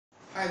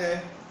Hi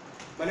there,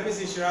 my name is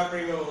Nhyira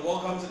Premium and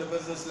welcome to the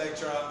Business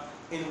Lecture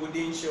in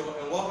Within Show,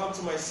 and welcome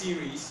to my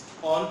series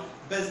on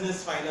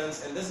business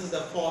finance, and this is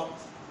the fourth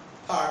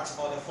part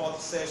or the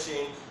fourth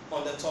session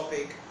on the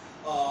topic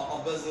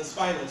of business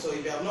finance. So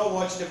if you have not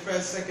watched the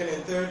first, second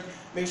and third,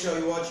 make sure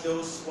you watch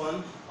those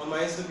one on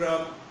my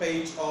Instagram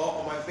page or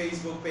on my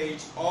Facebook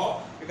page,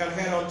 or you can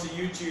head on to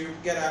YouTube,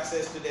 get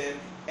access to them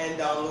and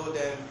download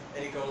them,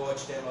 and you can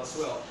watch them as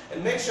well.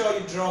 And make sure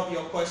you drop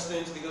your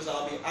questions because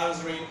I'll be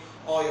answering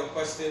all your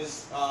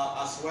questions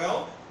as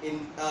well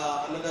in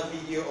another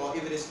video, or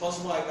if it is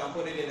possible I can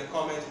put it in the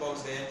comment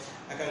box there.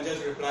 I can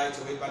just reply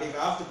to it, but if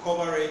I have to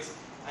cover it,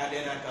 and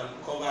then I can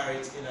cover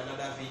it in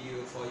another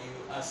video for you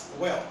as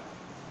well.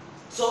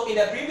 So in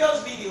the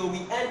previous video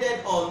we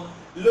ended on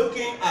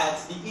looking at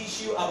the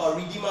issue about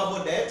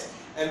redeemable debt,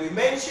 and we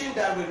mentioned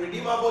that with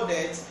redeemable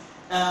debt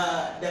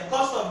the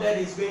cost of debt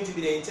is going to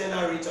be the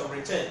internal rate of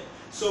return.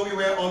 So we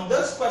were on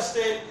this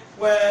question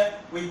where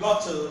we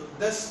got to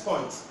this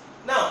point.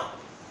 Now,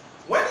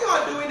 when you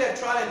are doing a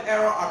trial and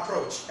error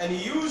approach and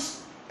you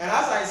use, and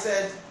as I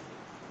said,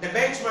 the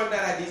benchmark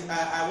that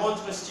I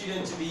want my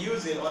student to be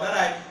using, or that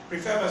I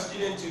prefer my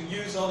student to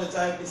use all the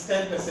time, is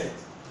 10%.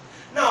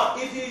 Now,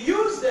 if you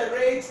use the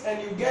rate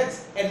and you get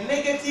a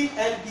negative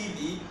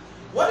NPV,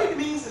 what it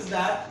means is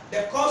that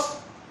the cost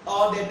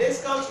or the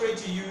discount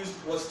rate you used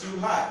was too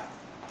high.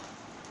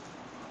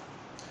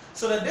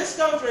 So the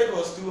discount rate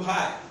was too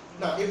high.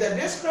 Now, if the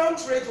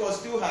discount rate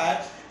was too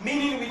high,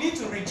 meaning we need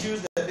to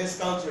reduce the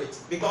discount rate,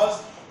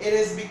 because it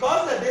is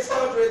because the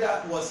discount rate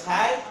that was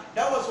high,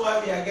 that was why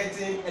we are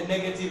getting a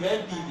negative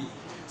NPV.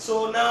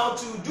 So now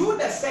to do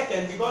the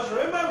second, because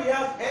remember we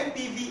have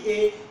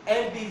NPVA,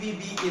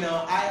 NPVB in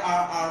our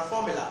IRR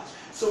formula.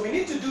 So we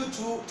need to do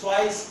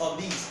twice of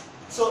these.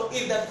 So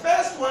if the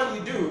first one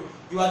you do,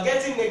 you are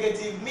getting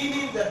negative,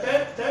 meaning the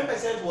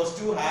 10% was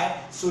too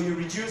high, so you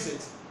reduce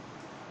it.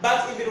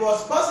 But if it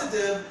was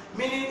positive,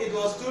 meaning it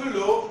was too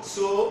low,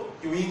 so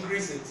you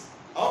increase it.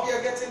 I hope you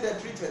are getting the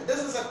treatment.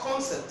 This is a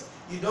concept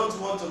you don't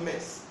want to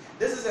miss.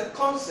 This is a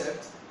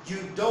concept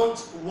you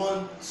don't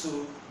want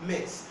to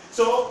miss.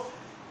 So,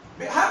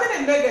 having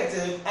a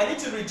negative, I need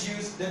to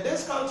reduce the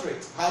discount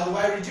rate. How do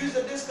I reduce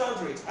the discount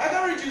rate? I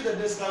can reduce the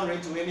discount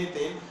rate to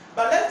anything,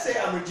 but let's say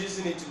I'm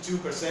reducing it to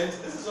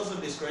 2%. This is also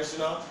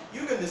discretional.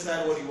 You can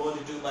decide what you want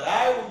to do, but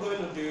I am going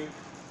to do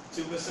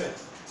 2%.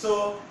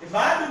 So, if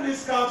I have the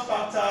discount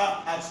factor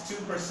at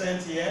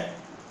 2% here,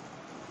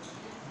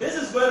 this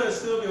is going to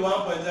still be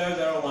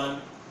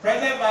 1.001.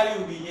 Present value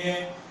will be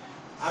here.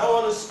 I don't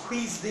want to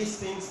squeeze these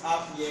things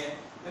up here.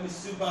 Let me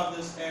soup up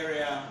this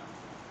area.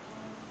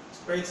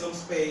 Create some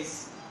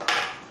space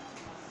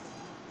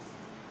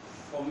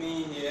for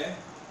me here.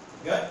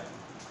 Good.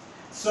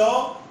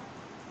 So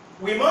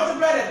we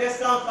multiply the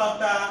discount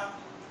factor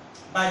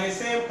by the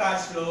same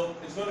cash flow.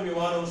 It's going to be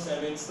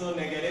 107, still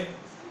negative.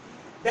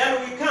 Then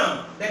we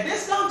come. The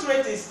discount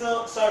rate is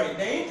still,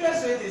 the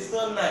interest rate is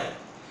still 9.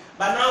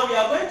 But now we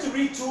are going to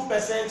read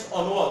 2%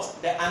 on what?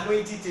 The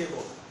annuity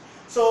table.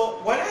 So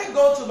when I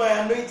go to my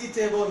annuity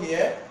table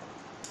here,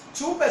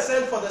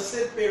 2% for the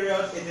said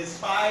period, it is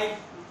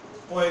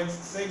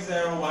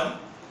 5.601.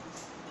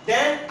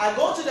 Then I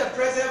go to the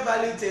present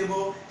value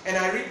table and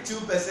I read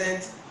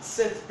 2%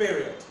 said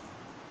period.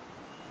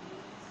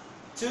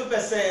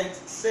 2%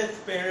 said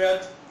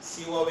period.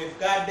 See what we've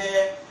got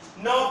there.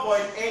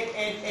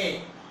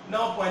 0.888.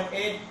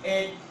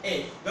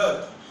 0.888.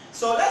 Good.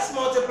 So let's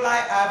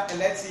multiply up and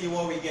let's see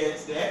what we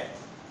get there.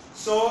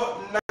 So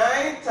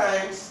 9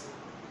 times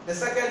the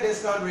second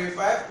discount rate,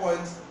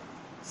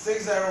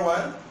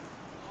 5.601,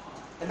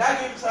 and that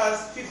gives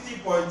us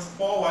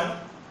 50.41.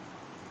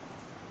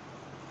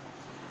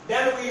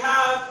 Then we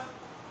have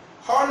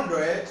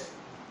 100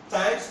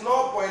 times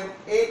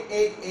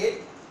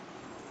 0.888.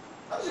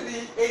 That should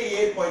be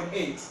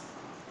 88.8.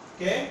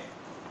 Okay?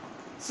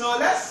 So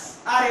let's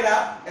add it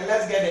up and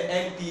let's get the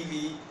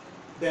NPV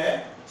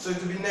there. So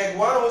it will be neg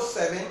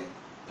 107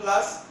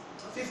 plus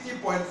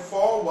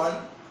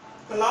 50.41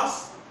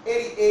 plus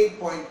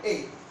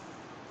 88.8.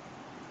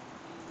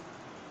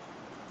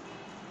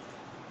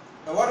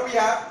 And what do we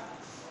have?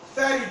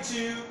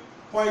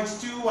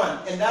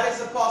 32.21, and that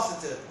is a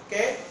positive.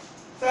 Okay?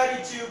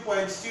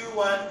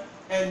 32.21,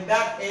 and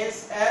that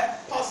is a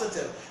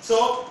positive.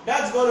 So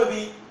that's going to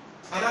be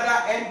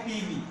another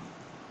NPV.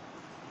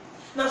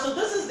 Now, so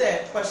this is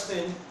the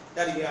question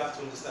that you have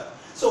to understand.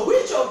 So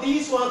which of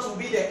these ones will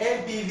be the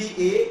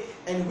NPVA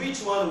and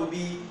which one will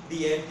be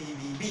the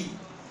NPVB?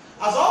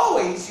 As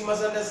always, you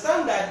must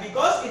understand that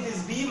because it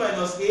is B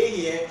minus A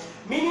here,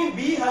 meaning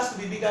B has to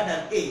be bigger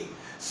than A.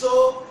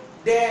 So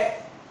the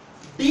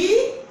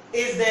B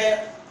is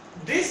the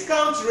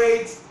discount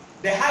rate,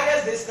 the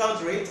highest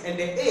discount rate, and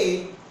the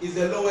A is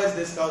the lowest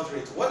discount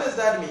rate. What does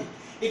that mean?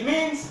 It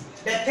means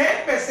the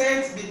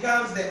 10%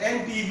 becomes the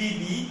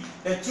NPVB,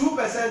 the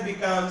 2%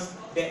 becomes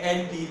the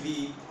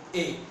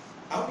NPVA.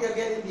 I hope you're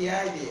getting the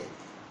idea.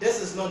 This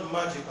is not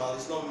magical,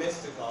 it's not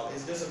mystical,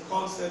 it's just a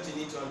concept you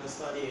need to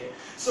understand here.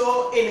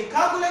 So in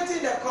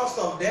calculating the cost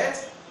of debt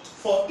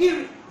For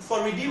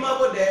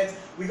redeemable debt,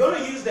 we're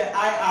going to use the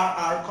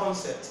IRR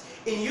concept.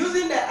 In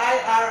using the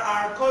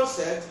IRR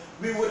concept,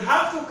 we would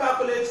have to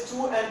calculate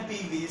two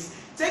NPVs,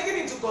 taking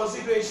into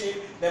consideration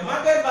the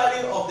market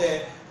value of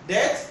the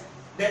debt,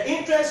 the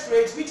interest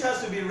rate, which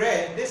has to be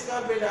read,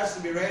 discount rate has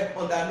to be read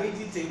on the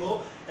annuity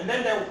table, and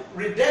then the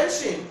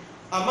redemption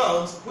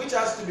amount, which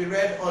has to be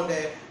read on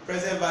the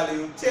present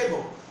value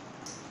table.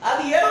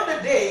 At the end of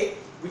the day,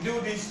 we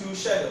do these two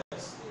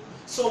schedules.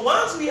 So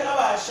once we have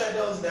our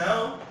schedules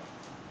down,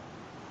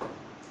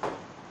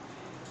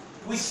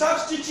 we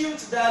substitute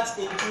that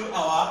into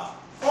our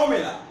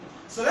formula.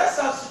 So let's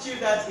substitute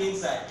that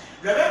inside.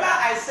 Remember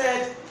I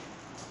said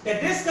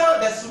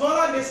the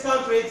smaller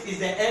discount rate is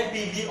the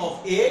NPV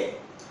of A,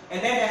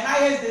 and then the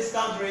highest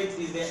discount rate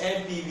is the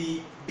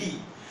NPV B.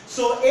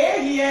 So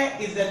A here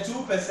is the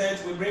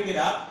 2%, we bring it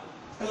up,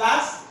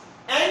 plus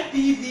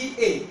NPV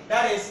A,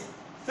 that is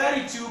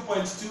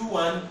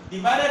 32.21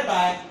 divided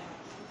by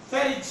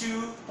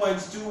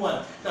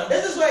 32.21. Now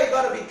this is where you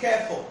got to be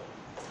careful.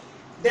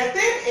 The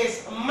thing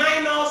is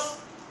minus,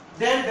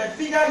 then the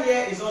figure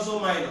here is also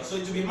minus. So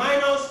it will be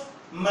minus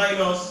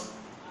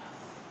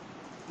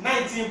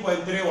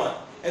 19.31.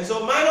 And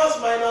so minus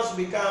will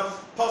become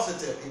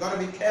positive. You got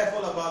to be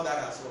careful about that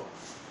as well.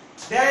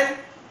 Then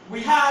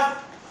we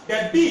have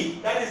the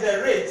B, that is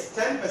the rate,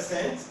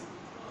 10%,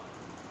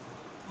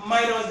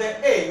 minus the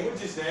A,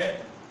 which is the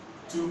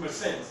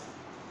 2%.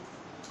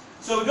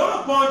 So we're going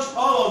to punch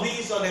all of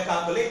these on the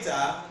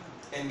calculator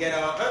and get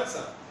our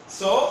answer.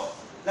 So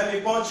let me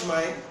punch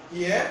mine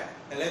here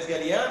and let's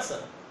get the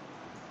answer.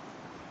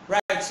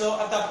 Right, so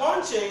after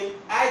punching,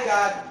 I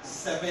got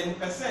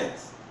 7%.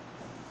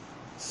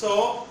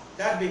 So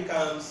that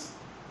becomes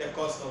the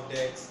cost of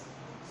debt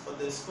for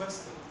this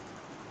question.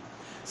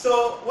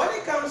 So when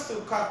it comes to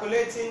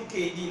calculating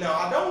KD, now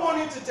I don't want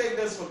you to take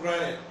this for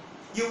granted.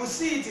 You will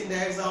see it in the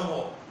exam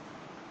hall.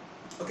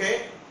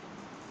 Okay?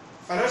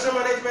 Financial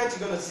management,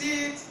 you're going to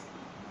see it.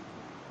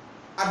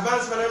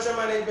 Advanced financial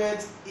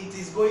management, it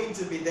is going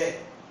to be there.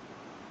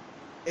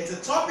 It's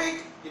a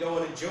topic you don't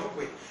want to joke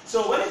with.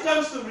 So when it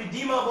comes to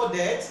redeemable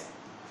debt,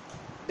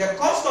 the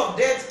cost of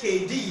debt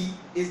KD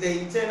is the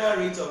internal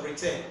rate of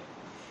return.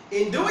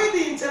 In doing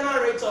the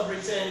internal rate of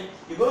return,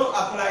 you're going to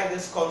apply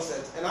this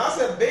concept. And as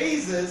a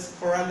basis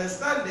for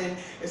understanding,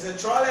 it's a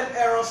trial and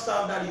error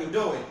stuff that you're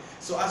doing.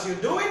 So as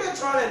you're doing the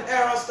trial and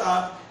error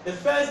stuff, the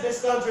first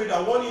discount rate I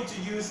want you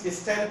to use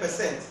is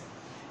 10%.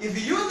 If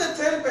you use the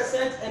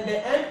 10% and the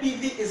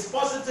NPV is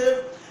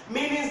positive,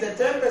 meaning the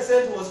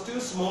 10% was too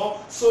small,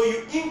 so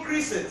you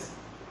increase it.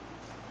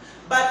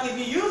 But if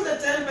you use the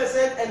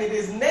 10% and it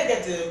is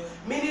negative,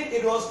 meaning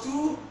it was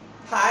too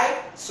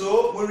high,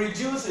 so we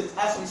reduce it,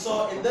 as we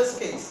saw in this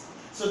case.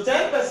 So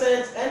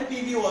 10%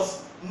 NPV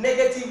was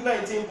negative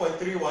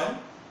 19.31.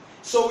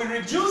 So we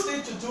reduced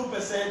it to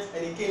 2%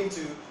 and it came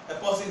to a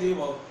positive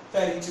of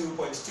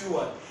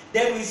 32.21.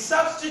 Then we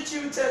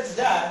substituted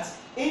that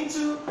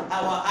into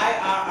our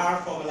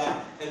IRR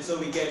formula, and so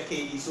we get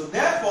KD. So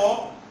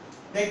therefore,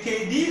 the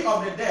KD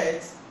of the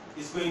debt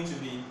is going to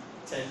be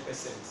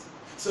 10%.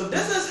 So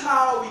this is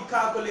how we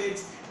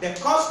calculate the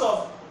cost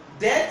of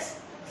debt.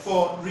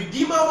 For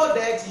redeemable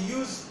debt, you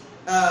use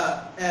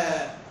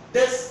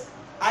this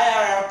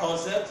IRR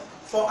concept.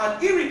 For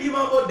an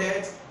irredeemable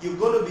debt, you're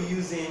going to be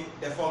using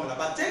the formula.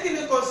 But take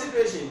into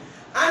consideration,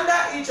 under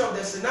each of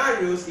the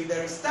scenarios, if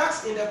there is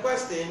tax in the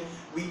question,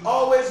 we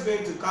always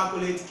going to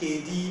calculate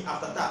KD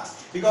after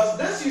tax. Because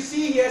this you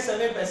see here,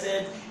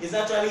 7%, is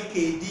actually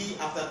KD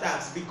after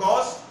tax.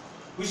 Because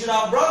we should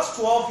have brought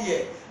 12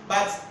 here,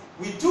 but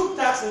we took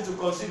tax into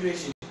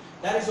consideration.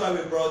 That is why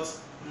we brought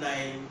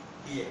 9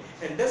 here.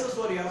 And this is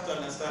what you have to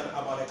understand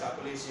about the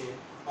calculation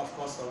of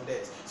cost of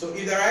debt. So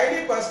if there are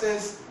any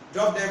questions,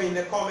 drop them in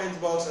the comment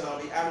box and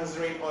I'll be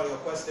answering all your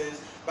questions.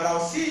 But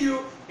I'll see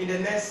you in the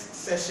next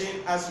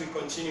session as we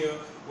continue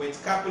with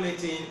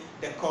calculating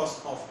the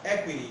cost of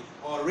equity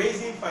or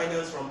raising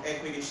finance from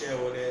equity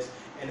shareholders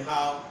and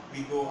how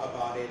we go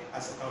about it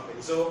as a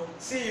company. So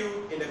see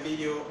you in the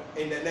video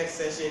in the next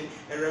session,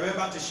 and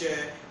remember to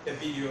share the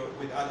video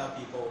with other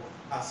people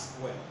as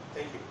well.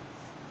 Thank you.